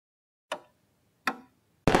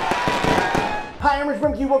Hi, I'm Richard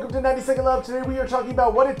Boehmcke. Welcome to 90 Second Love. Today we are talking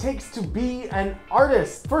about what it takes to be an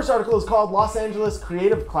artist. First article is called Los Angeles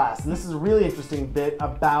Creative Class, and this is a really interesting bit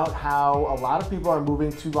about how a lot of people are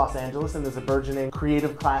moving to Los Angeles, and there's a burgeoning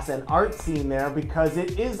creative class and art scene there because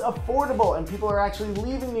it is affordable and people are actually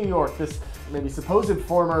leaving New York, this maybe supposed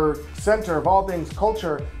former center of all things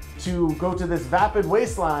culture, to go to this vapid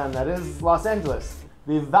wasteland that is Los Angeles.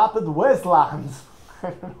 The vapid wasteland. I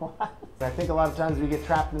don't know why. I think a lot of times we get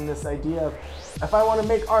trapped in this idea of, if I want to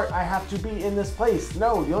make art, I have to be in this place.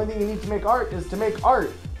 No, the only thing you need to make art is to make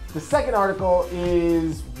art. The second article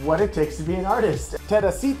is what it takes to be an artist.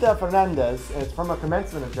 Teresita Fernandez, it's from a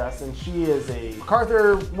commencement address, and she is a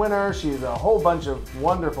MacArthur winner. She's a whole bunch of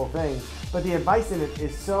wonderful things, but the advice in it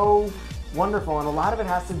is so wonderful, and a lot of it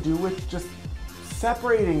has to do with just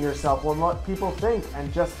separating yourself from what people think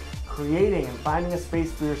and just creating and finding a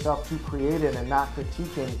space for yourself to create in and not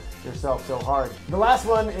critiquing yourself so hard. The last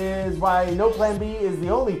one is why no plan B is the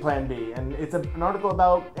only plan B, and it's an article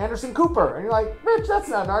about Anderson Cooper, and you're like, Rich, that's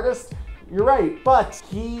not an artist. You're right, but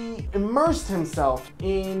he immersed himself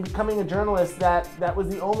in becoming a journalist that was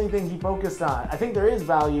the only thing he focused on. I think there is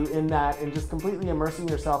value in that, in just completely immersing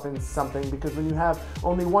yourself in something, because when you have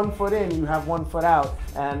only 1 foot in, you have 1 foot out,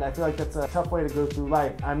 and I feel like that's a tough way to go through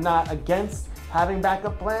life. I'm not against having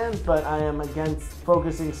backup plans, but I am against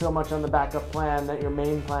focusing so much on the backup plan that your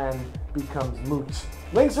main plan becomes moot.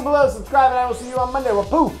 Links are below, subscribe, and I will see you on Monday. Well,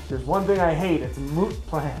 poof! There's one thing I hate, it's moot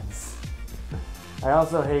plans. I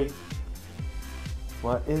also hate,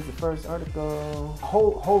 what is the first article?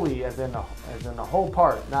 Holy, as in a whole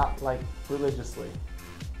part, not like religiously.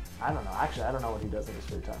 I don't know, actually I don't know what he does in his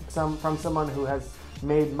free time. From someone who has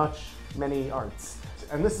made many arts.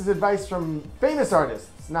 And this is advice from famous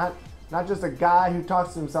artists, not just a guy who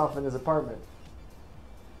talks to himself in his apartment.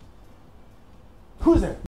 Who's there?